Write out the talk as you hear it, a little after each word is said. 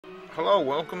Hello,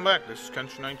 welcome back. This is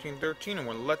Country 1913 and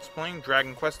we're Let's Playing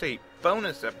Dragon Quest VIII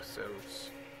bonus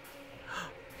episodes.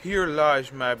 Here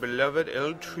lies my beloved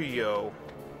El Trio.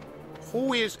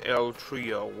 Who is El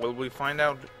Trio? Will we find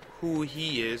out who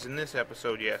he is in this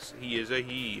episode? Yes, he is a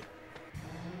he.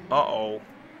 Uh-oh.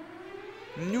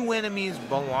 New enemies,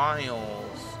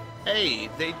 Belials. Hey,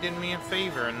 they did me a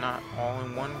favor and not all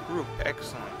in one group.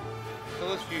 Excellent. So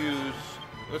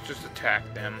let's just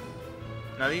attack them.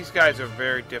 Now these guys are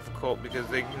very difficult because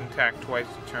they can attack twice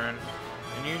a turn,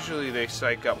 and usually they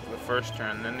psych up for the first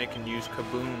turn, then they can use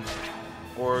Kaboom,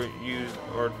 or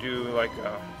do like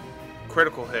a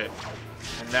critical hit,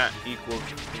 and that equals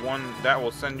one. That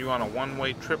will send you on a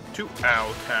one-way trip to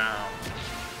our town.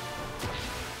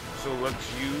 So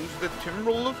let's use the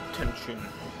Timbrel of Tension.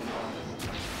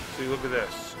 See, look at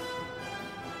this.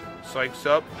 Psychs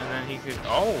up, and then he could.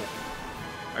 Oh,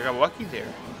 I got lucky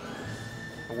there.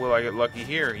 Will I get lucky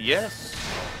here? Yes!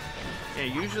 Yeah,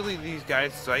 usually these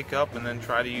guys psych up and then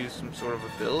try to use some sort of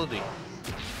ability.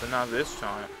 But not this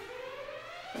time.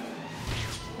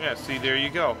 Yeah, see, there you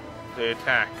go. They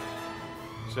attack.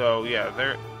 So, yeah,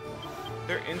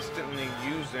 they're instantly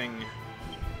using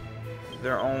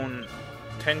their own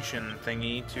tension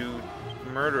thingy to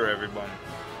murder everyone.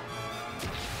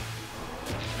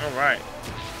 Alright.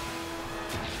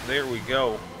 There we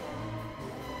go.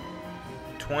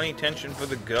 20 tension for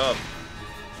the gub.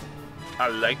 I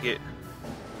like it.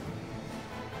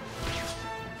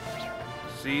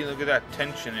 See, look at that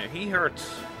tension. He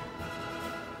hurts.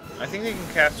 I think they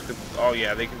can cast. Oh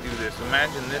yeah, they can do this.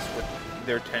 Imagine this with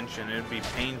their tension. It'd be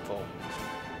painful.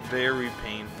 Very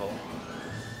painful.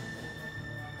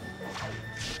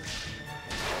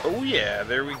 Oh yeah,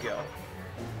 there we go.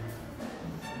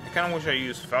 I kind of wish I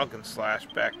used Falcon Slash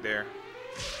back there.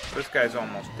 This guy's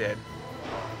almost dead.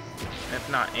 If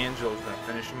not, Angelo's gonna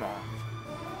finish him off.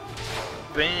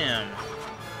 Bam!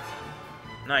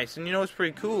 Nice. And you know what's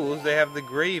pretty cool is they have the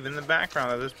grave in the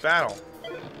background of this battle.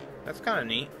 That's kind of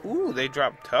neat. Ooh, they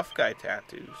dropped tough guy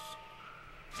tattoos.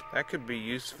 That could be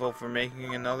useful for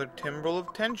making another Timbrel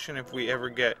of Tension if we ever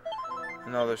get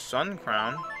another Sun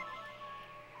Crown.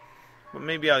 But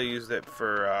maybe I'll use that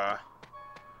for, I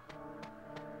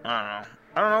don't know.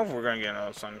 I don't know if we're gonna get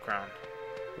another Sun Crown.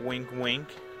 Wink, wink.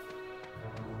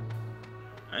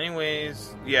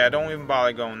 Anyways, yeah, don't even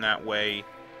bother going that way.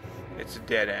 It's a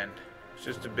dead end. It's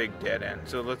just a big dead end.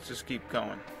 So let's just keep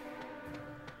going.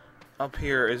 Up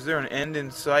here, is there an end in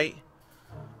sight?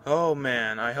 Oh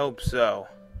man, I hope so.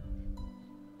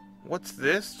 What's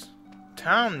this?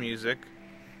 Town music?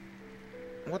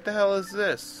 What the hell is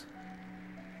this?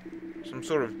 Some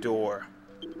sort of door.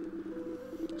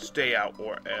 Stay out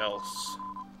or else.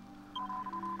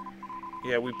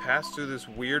 Yeah, we passed through this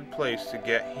weird place to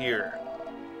get here.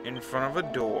 In front of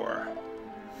a door.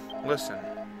 Listen,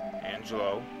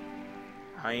 Angelo,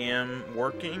 I am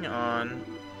working on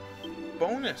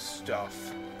bonus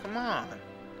stuff. Come on.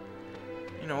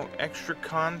 You know, extra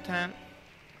content.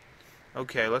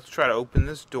 Okay, let's try to open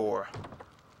this door.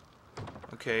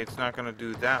 Okay, it's not gonna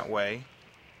do that way.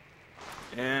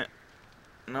 No,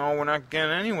 we're not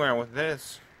getting anywhere with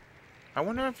this. I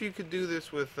wonder if you could do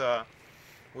this with that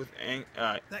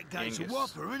gate's Angus. a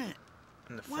whopper, isn't it?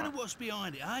 Wonder what's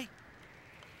behind it, eh?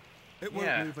 It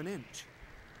won't move an inch.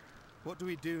 What do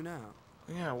we do now?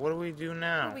 Yeah, what do we do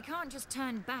now? Well, we can't just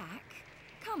turn back.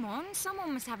 Come on,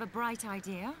 someone must have a bright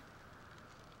idea.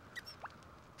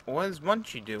 What is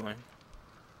Munchie doing?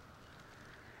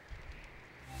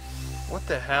 What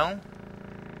the hell?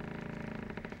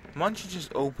 Munchie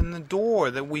just opened the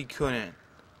door that we couldn't.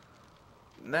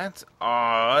 That's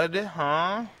odd,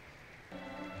 huh?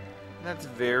 That's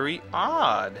very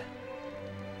odd.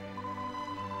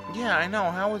 Yeah, I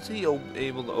know. How was he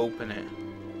able to open it?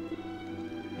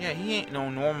 Yeah, he ain't no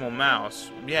normal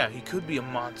mouse. Yeah, he could be a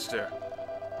monster.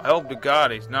 I hope to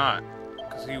God he's not,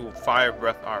 because he will fire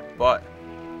breath our butt.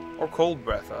 Or cold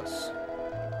breath us.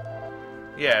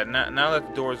 Yeah, now that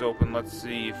the door's open, let's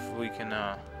see if we can,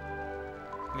 yeah,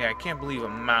 I can't believe a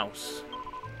mouse.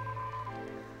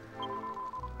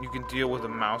 You can deal with a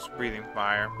mouse breathing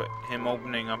fire, but him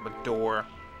opening up a door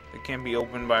that can't be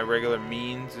opened by regular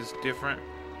means is different.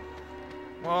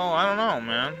 Well, I don't know,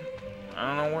 man. I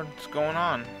don't know what's going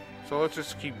on. So let's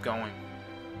just keep going.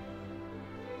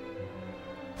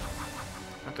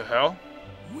 What the hell?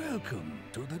 Welcome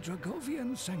to the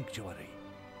Dragovian Sanctuary.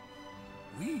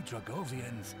 We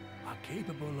Dragovians are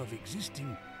capable of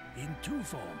existing in two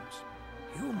forms,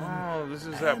 human Oh, this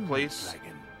is that and place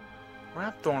dragon.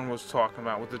 Rapthorn was talking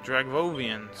about with the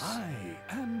Dragovians. I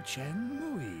am Chen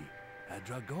Mui, a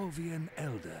Dragovian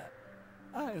elder.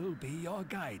 I'll be your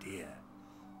guide here.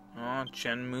 Oh,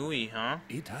 Chen Mui, huh?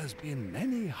 It has been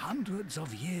many hundreds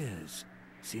of years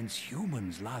since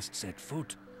humans last set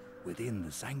foot within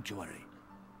the sanctuary.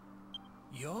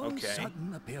 Your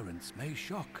sudden appearance may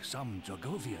shock some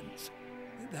Dragovians.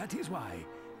 That is why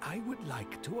I would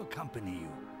like to accompany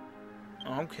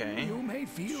you. Okay. You may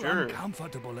feel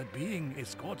uncomfortable at being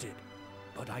escorted,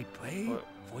 but I pray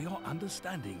for your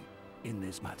understanding in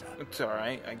this matter. It's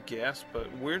alright, I guess, but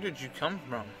where did you come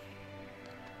from?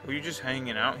 Were you just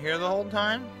hanging out here the whole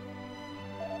time?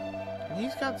 And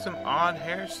he's got some odd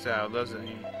hairstyle, doesn't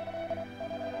he?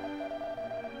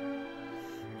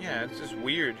 Yeah, it's just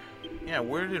weird. Yeah,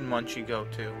 where did Munchie go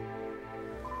to?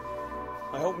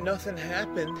 I hope nothing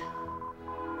happened.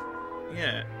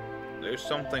 Yeah, there's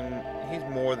something. He's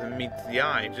more than meets the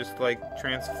eye, just like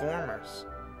Transformers.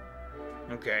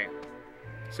 Okay.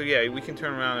 So yeah, we can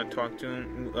turn around and talk to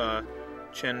him,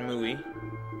 Chen Mui.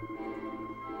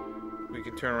 We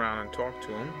can turn around and talk to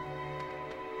him.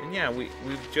 And yeah, we've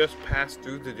just passed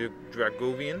through the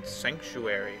Dragovian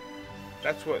Sanctuary.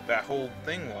 That's what that whole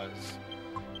thing was.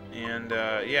 And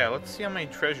yeah, let's see how many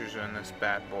treasures are in this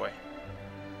bad boy.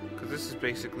 Because this is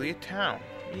basically a town.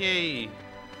 Yay!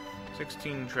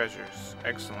 16 treasures.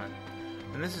 Excellent.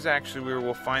 And this is actually where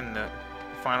we'll find the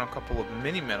final couple of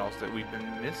mini-medals that we've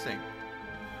been missing.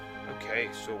 Okay,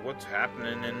 so what's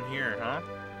happening in here, huh?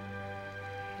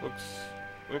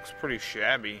 Looks pretty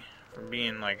shabby for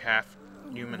being like half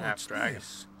human, half dragon.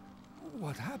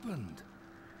 What happened?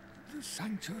 The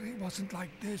sanctuary wasn't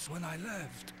like this when I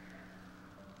left.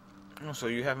 Oh, so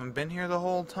you haven't been here the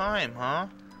whole time, huh?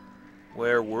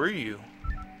 Where were you?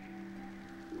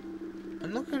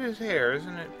 And look at his hair,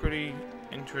 isn't it pretty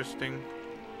interesting?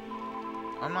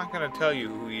 I'm not gonna tell you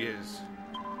who he is.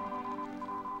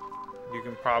 You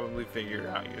can probably figure it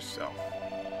out yourself.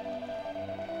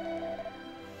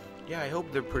 Yeah, I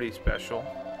hope they're pretty special.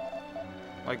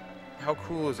 Like, how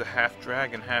cool is a half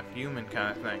dragon, half human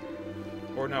kind of thing?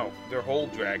 Or no, they're whole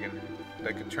dragon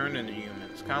that could turn into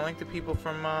humans. Kind of like the people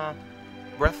from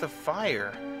Breath of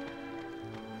Fire.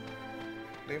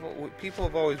 People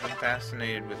have always been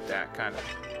fascinated with that kind of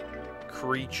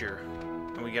creature.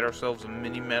 And we get ourselves a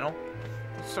mini medal.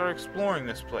 Let's start exploring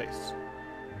this place.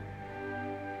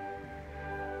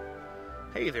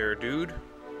 Hey there, dude.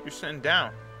 You're sitting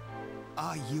down.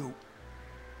 Are you?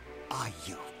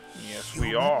 Yes, humans?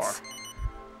 we are.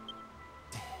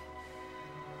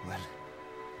 Well,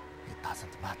 it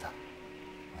doesn't matter.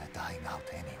 We're dying out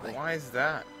anyway. Why is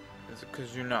that? Is it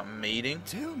because you're not mating?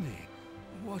 Tell me,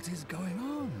 what is going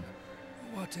on?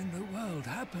 What in the world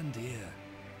happened here?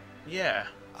 Yeah.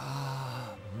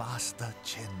 Ah, Master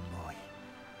Chen Mui.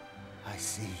 I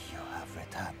see you have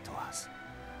returned to us.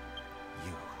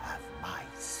 You have my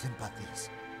sympathies.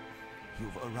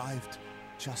 You've arrived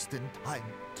just in time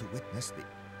to witness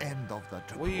the end of the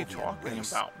Dragovian What are you talking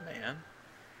race. about, man?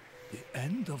 The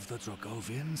end of the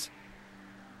Dragovians?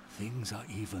 Things are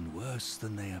even worse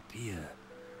than they appear.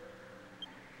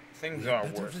 Things We are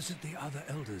better worse. visit the other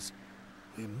elders.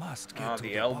 We must get Ah, to the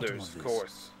the bottom elders, of of this.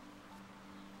 course.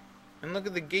 And look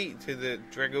at the gate to the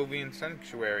Dragovian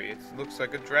Sanctuary. It looks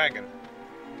like a dragon.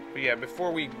 But yeah,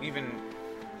 before we even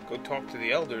go talk to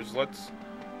the elders, let's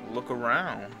look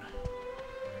around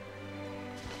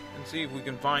and see if we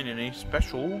can find any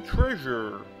special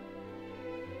treasure.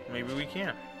 Maybe we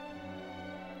can.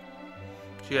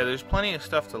 So yeah, there's plenty of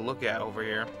stuff to look at over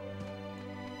here.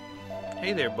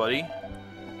 Hey there, buddy.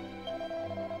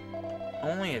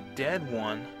 Only a dead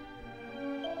one.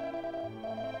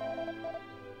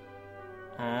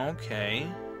 Okay.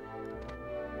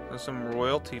 So some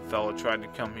royalty fella tried to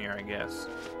come here, I guess.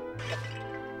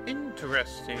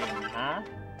 Interesting, huh?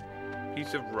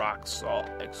 Piece of rock salt.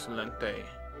 Excelente.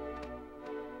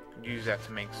 Could use that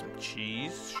to make some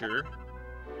cheese, sure.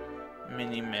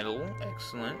 Mini medal.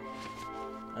 Excellent.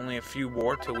 Only a few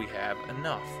more till we have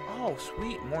enough. Oh,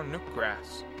 sweet. More nook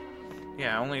grass.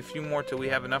 Yeah, only a few more till we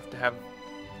have enough to have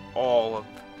all of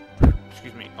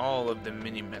the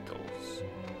mini metals.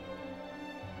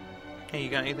 Hey, you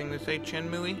got anything to say, Chen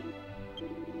Mui?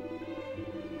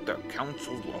 The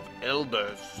Council of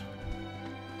Elders.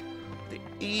 The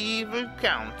Evil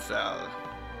Council.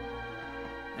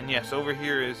 And yes, over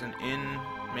here is an inn,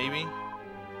 maybe?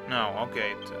 No,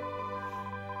 okay, it's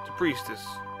a priestess.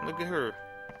 Look at her.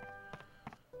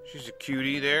 She's a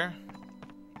cutie there.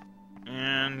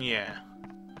 And yeah.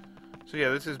 So yeah,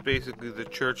 this is basically the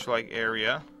church-like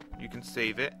area. You can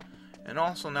save it. And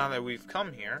also, now that we've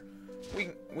come here,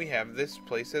 we have this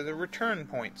place as a return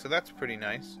point, so that's pretty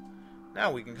nice.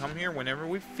 Now we can come here whenever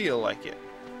we feel like it.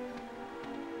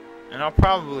 And I'll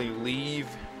probably leave,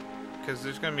 because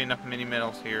there's going to be enough mini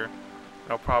medals here,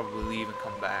 but I'll probably leave and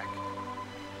come back.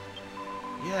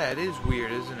 Yeah, it is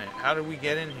weird, isn't it? How did we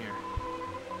get in here?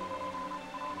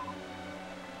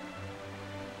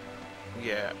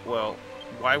 Yeah, well,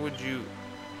 why would you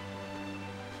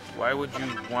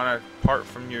want to part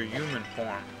from your human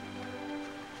form?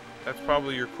 That's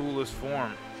probably your coolest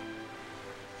form.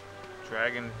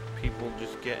 Dragon people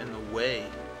just get in the way.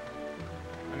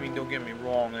 I mean, don't get me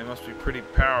wrong, they must be pretty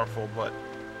powerful, but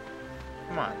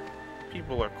come on,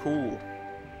 people are cool.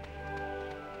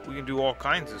 We can do all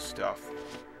kinds of stuff.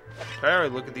 Did I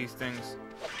already look at these things?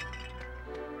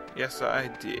 Yes, I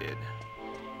did.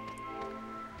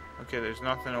 Okay, there's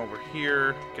nothing over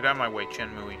here. Get out of my way, Chen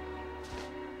Mui.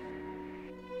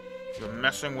 You're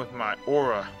messing with my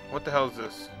aura. What the hell is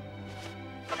this?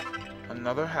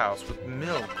 Another house with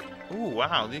milk. Ooh,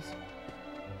 wow, these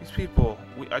people,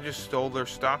 I just stole their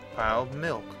stockpile of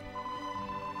milk.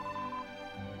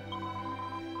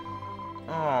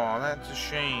 Oh, that's a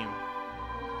shame.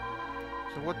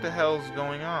 So what the hell is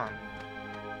going on?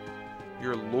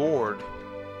 Your lord.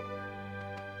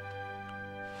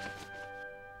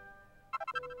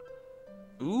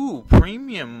 Ooh,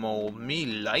 premium mold. Me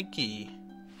likey.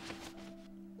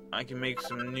 I can make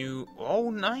some new...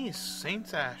 Oh, nice.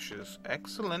 Saint's ashes.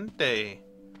 Excelente.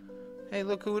 Hey,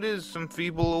 look who it is. Some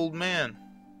feeble old man.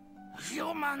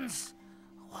 Humans?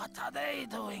 What are they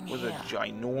doing with here? a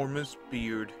ginormous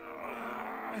beard.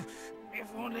 If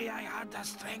only I had the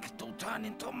strength to turn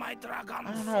into my dragon.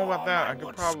 I don't know about that. I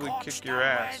could probably kick your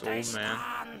ass, old man.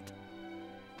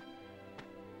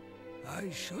 I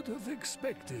should have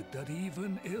expected that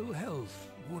even ill health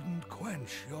wouldn't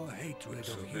quench your hatred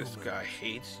So of humans. this guy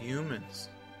hates humans.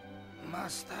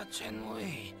 Master Chen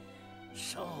Mui,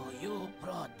 so you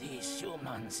brought these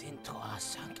humans into our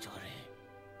sanctuary.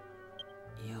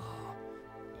 You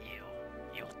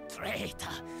traitor.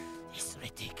 These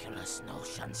ridiculous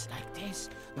notions like this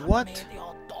What? made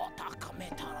your daughter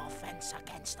commit her offense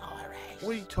against our race.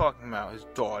 What are you talking about, his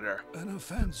daughter? An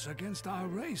offense against our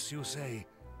race, you say?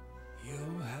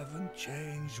 You haven't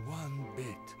changed one bit.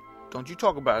 Don't you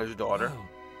talk about his daughter. Well,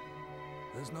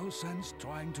 there's no sense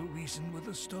trying to reason with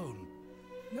a stone.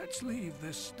 Let's leave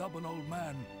this stubborn old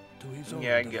man to his own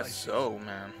Yeah, I guess devices. so,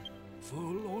 man.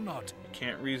 Fool or not, You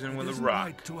can't reason it with a isn't rock.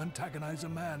 right to antagonize a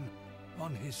man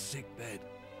on his sickbed.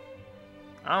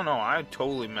 I don't know, I'd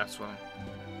totally mess with him.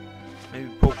 Maybe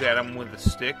poke at him with a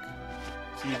stick.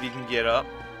 See if he can get up.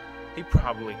 He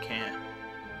probably can't.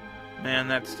 Man,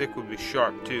 that stick would be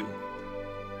sharp, too.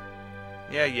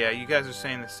 Yeah, you guys are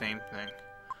saying the same thing.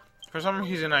 For some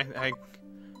reason,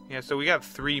 yeah, so we got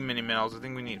 3 mini-medals. I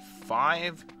think we need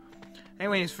 5.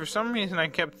 Anyways, for some reason, I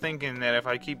kept thinking that if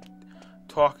I keep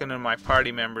talking to my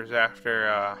party members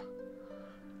after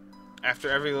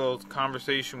every little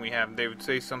conversation we have, they would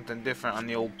say something different on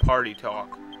the old party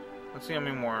talk. Let's see how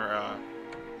many more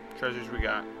treasures we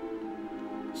got.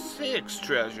 6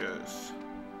 treasures.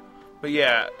 But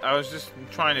yeah, I was just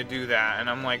trying to do that, and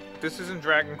I'm like, this isn't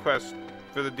Dragon Quest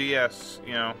for the DS,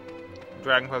 you know,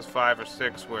 Dragon Quest 5 or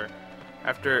 6, where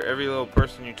after every little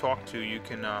person you talk to, you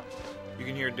can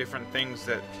hear different things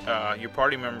that your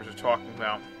party members are talking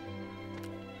about.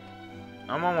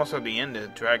 I'm almost at the end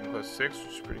of Dragon Quest 6,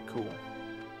 which is pretty cool.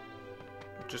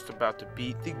 I'm just about to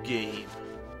beat the game.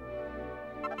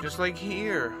 Just like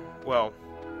here. Well,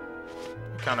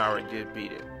 I kinda already did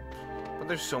beat it. But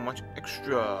there's so much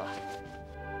extra.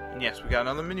 And yes, we got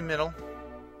another mini-medal.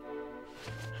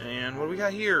 And what do we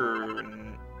got here?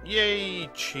 Yay,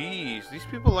 cheese. These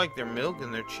people like their milk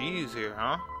and their cheese here,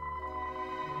 huh?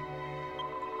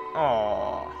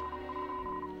 Aww.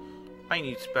 I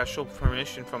need special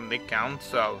permission from the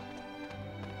council.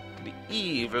 The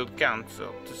evil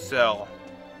council to sell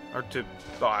or to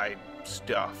buy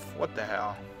stuff. What the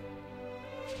hell?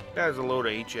 That is a load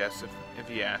of HS if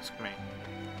you ask me.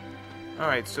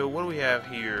 Alright, so what do we have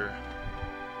here?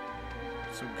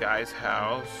 Some guy's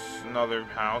house, another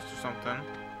house or something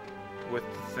with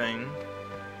the thing.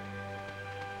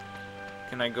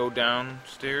 Can I go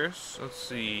downstairs? Let's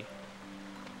see.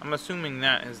 I'm assuming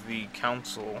that is the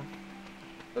council.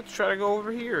 Let's try to go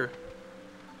over here.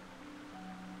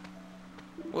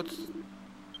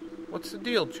 What's the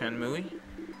deal, Chen Mui?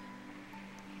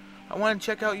 I want to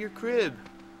check out your crib.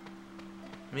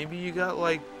 Maybe you got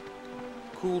like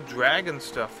cool dragon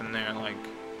stuff in there, like,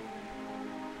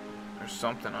 or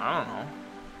something, I don't know.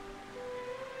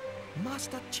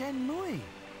 Master Chen Mui,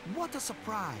 what a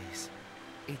surprise.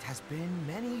 It has been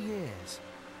many years.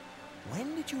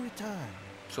 When did you return?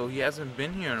 So he hasn't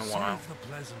been here in a while. Save the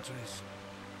pleasantries.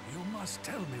 You must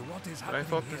tell me what is But happening I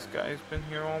thought here. this guy's been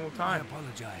here all the I time.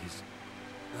 apologize.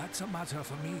 That's a matter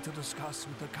for me to discuss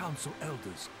with the council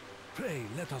elders. Pray,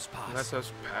 let us pass. Let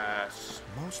us pass.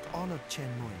 Most honored Chen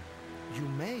Mui. You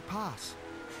may pass,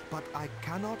 but I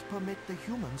cannot permit the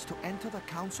humans to enter the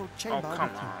council chamber Oh,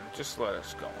 come with you. on. Just let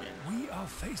us go in. We are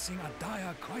facing a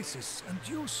dire crisis, and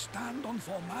you stand on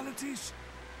formalities?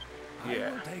 Yeah.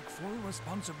 I will take full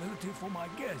responsibility for my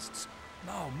guests.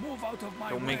 Now move out of my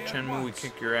Don't way make at Chen Mui once.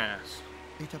 kick your ass.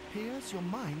 It appears your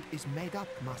mind is made up,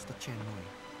 Master Chen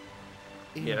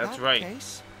Mui. In Yeah, that's that right.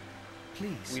 case,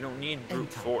 please. We don't need brute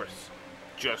enter. force.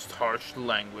 Just harsh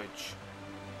language.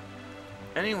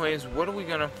 Anyways, what are we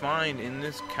gonna find in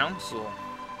this council?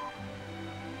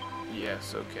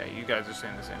 Yes, okay, you guys are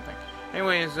saying the same thing.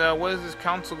 Anyways, what is this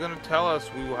council gonna tell us?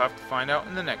 We will have to find out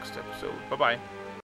in the next episode. Bye-bye.